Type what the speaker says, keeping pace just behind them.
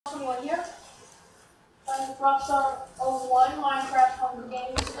in here? Rockstar 01 Minecraft Hunger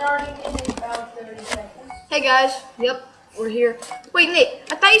Games starting in about 30 seconds. Hey guys, yep, we're here. Wait, Nate,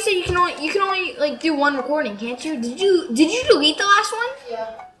 I thought you said you can only like do one recording, can't you? Did you delete the last one?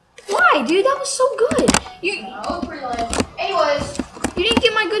 Yeah. Why, dude? That was so good. No, it was pretty lame. Anyways, You didn't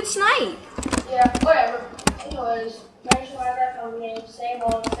get my good snipe. yeah, whatever. Anyways, mention Minecraft Hunger Games, same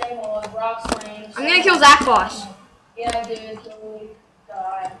old, rock flames. I'm gonna kill Zach Boss. Yeah, I did. Totally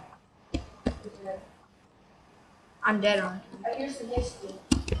died. I'm dead on. Here's the history.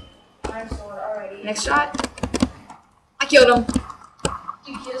 Iron sword already. Next shot. I killed him.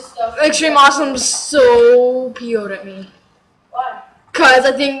 You kill stuff. Extreme Awesome so PO'd at me. Why? Cause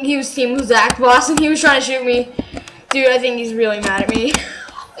I think he was team with Zach Boss and he was trying to shoot me. Dude, I think he's really mad at me. Is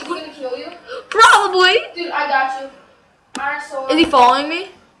he gonna kill you? Probably. Dude, I got you. Iron sword. Is he following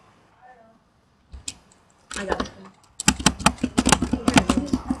me? I I got him. don't know.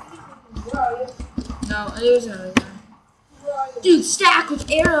 Where are you? No, it was another guy. Where are you? Dude, stack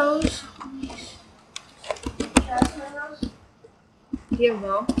with arrows. Can I have some arrows? Do you have a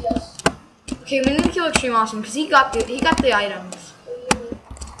bow? Yes. Okay, we need to kill Extreme Awesome because he got the items.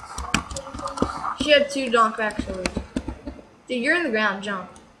 She had 2 knockback swords. Dude, you're in the ground. Jump.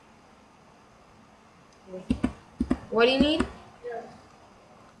 What do you need? Yeah.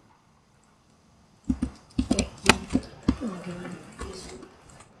 Okay. Oh my god.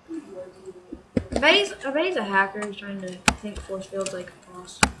 I bet he's a hacker who's trying to think force fields like a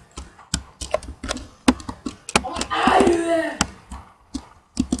boss.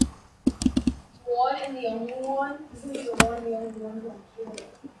 One and the only one. Isn't he the one and the only one who killed it?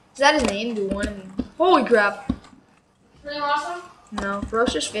 Is that his name? Do one of them. Holy crap. Pretty awesome. No,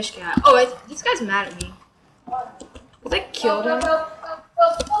 ferocious fish cat. Oh, this guy's mad at me. What? Cause I killed him. Help.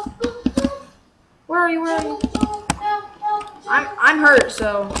 Where are you? Where are you? Help. I'm hurt,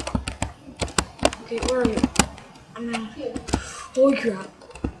 so. Okay, where are you? I'm gonna. Holy crap.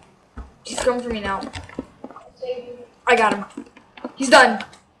 He's coming for me now. I got him. He's done.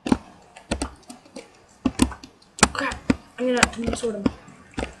 Crap. I'm gonna sword him.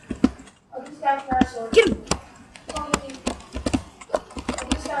 Oh, this guy can sword. Get him.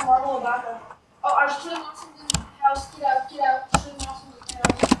 This guy Marvel Obaka. Oh, I should have lost him in the house. Get out. Should have lost him in the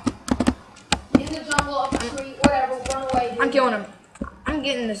house. In the jungle, up the tree, whatever. Run away. Dude. I'm killing him. I'm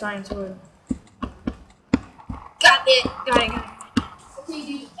getting this iron sword. Got it. Got it. Okay,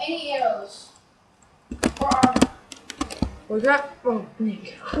 dude. Any arrows? Or armor? Holy crap. Oh,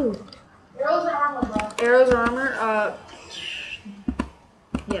 Nick. Whew. Arrows or armor, bro? Arrows or armor?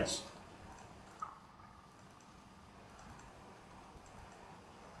 Yes.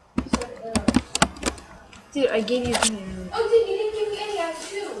 He said arrows. Dude, I gave you some arrows. Oh, dude, you didn't give me any. I have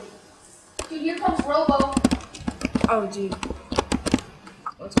 2. Dude, here comes Robo. Oh, dude.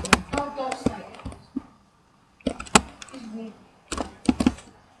 Let's go. Don't snipe. He's weak.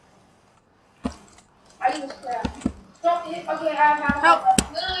 I use crap. Don't hit. Okay, I have half Help. heart.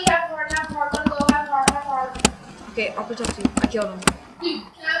 Literally half heart. Let go. Half heart. Okay, I'll protect you. I killed him. Dude,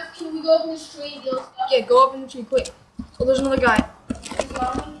 can we go up in this tree and deal stuff? Yeah, go up in the tree quick. Oh, there's another guy. He's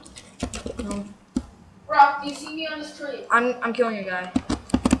on me. No. Brock, do you see me on this tree? I'm killing a guy.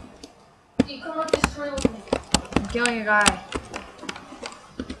 Dude, come up this tree with me. I'm killing a guy.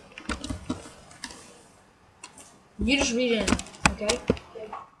 You just read in, okay? Okay.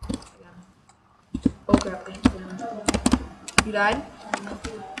 Oh crap, thanks for that. You died?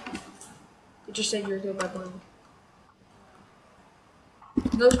 It just said you were killed by blue.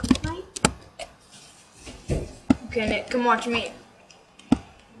 No night? Okay, Nick, come watch me.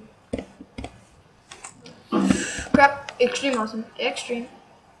 Crap, extreme awesome. Extreme.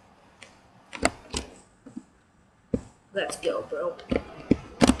 Let's go, bro.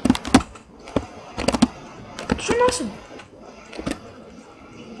 Extreme awesome.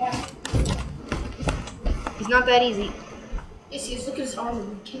 He's not that easy. Yes, he is. Look at his armor.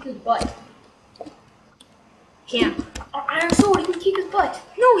 We kick his butt. Can't. Our iron sword, he can kick his butt.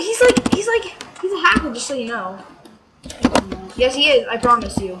 No, he's a hacker, just so you know. Yes, he is. I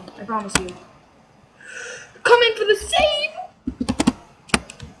promise you. I promise you. Come in for the save!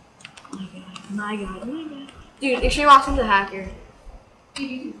 My god. Dude, Extreme Awesome's a hacker. Dude,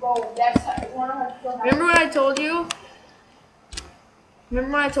 you can roll. That's how one of her kill. Remember when I told you?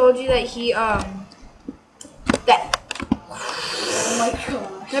 Remember when I told you that he, that. Oh my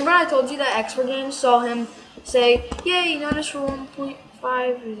god. Remember when I told you that Expert Games saw him say, yay, notice for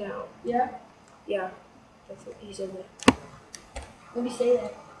 1.5 is out. Yeah? Yeah. That's what he said that. Let me say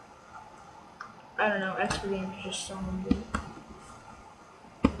that. I don't know, Expert Games just saw him do it.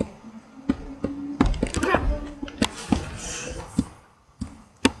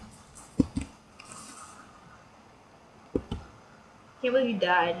 Can't believe you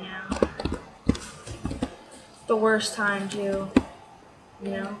died now. The worst time too.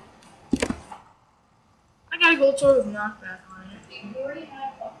 You know? I got a gold sword with knockback on it. You already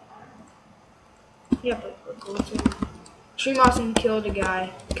have a Yeah, but gold sword. Extreme Awesome killed a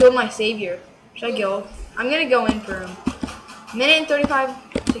guy. Killed my savior. Should I go? I'm gonna go in for him. Minute and 35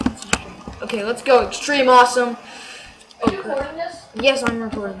 seconds. Okay, let's go. Extreme Awesome. Are you recording this? Yes, I'm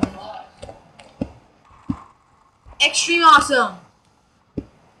recording this. Extreme Awesome.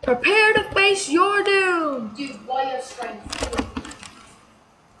 Prepare to face your doom. Dude, why you have strength?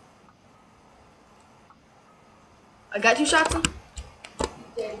 I got 2 shots in.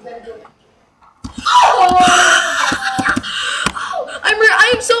 Yeah, you better do it.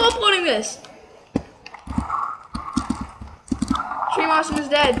 I am so uploading this. Extreme Awesome is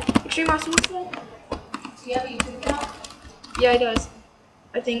dead. Extreme Awesome is dead. Do you have a YouTube account? Yeah, he does.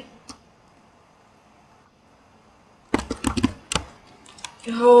 I think.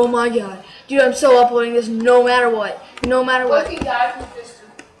 Oh my god. Dude, I'm so uploading this no matter what. No matter What what. if you die from Fister?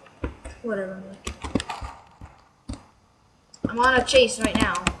 Whatever. I'm on a chase right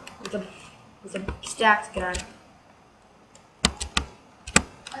now with a stacked guy.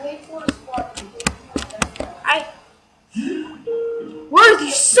 I hate for a spot. Worth,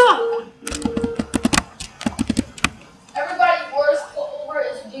 you suck! Everybody worst over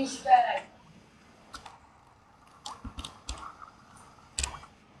is a douchebag.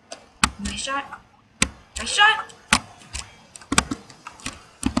 Nice shot. Nice shot.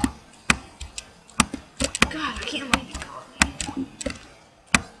 God, I can't let you go.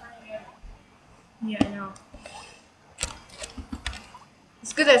 Yeah, I know.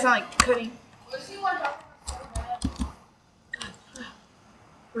 It's good that it's not like cutting. What's he want to talk so bad?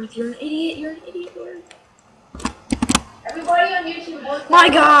 Worth, you're an idiot. You're an idiot, Worth. Everybody on YouTube works. My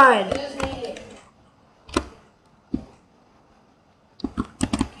God. It is an idiot.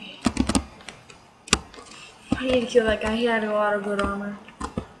 I need to kill that guy. He had a lot of good armor.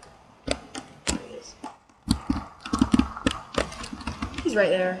 There he is. He's right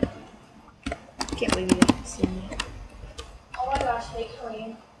there. Can't believe he didn't see me. Oh my gosh, they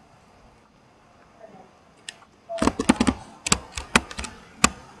clean.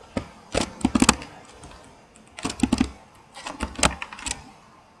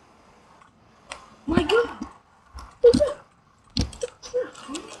 My God! What's up?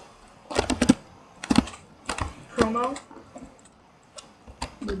 Promo?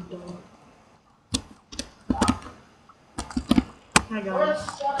 Good dog. My God.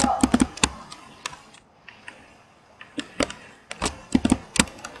 Worst, shut up.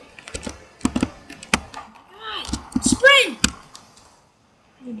 God! Sprint!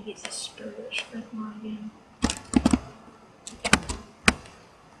 I need to get this sprint mod again.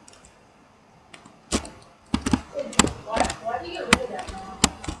 Why do you get rid of that now?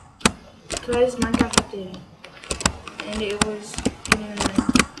 Because Minecraft updated. And it was getting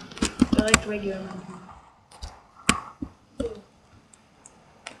annoying. I liked regular Minecraft.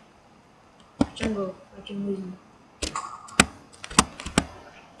 Jungle, I can lose him.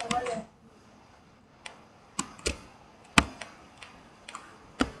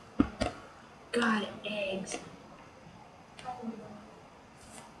 God, eggs.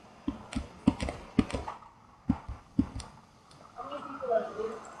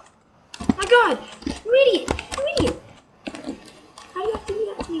 My God! You idiot! You idiot! How do you have to do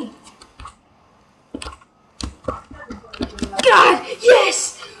that to me? God!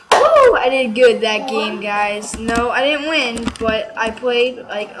 Yes! Woo! I did good that game, guys. No, I didn't win, but I played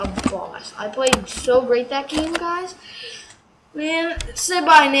like a boss. I played so great that game, guys. Man, say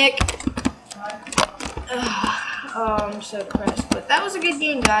bye, Nick. Oh, I'm so depressed. But that was a good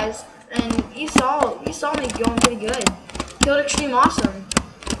game, guys. And you saw me going pretty good. Killed Extreme Awesome.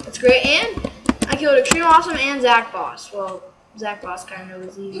 That's great. And I killed Extreme Awesome and Zach Boss. Well, Zach Boss kind of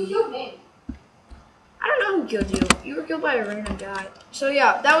was You easy. killed me. I don't know who killed you. You were killed by a random guy. So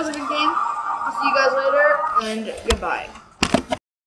yeah, that was a good game. I'll see you guys later, and goodbye.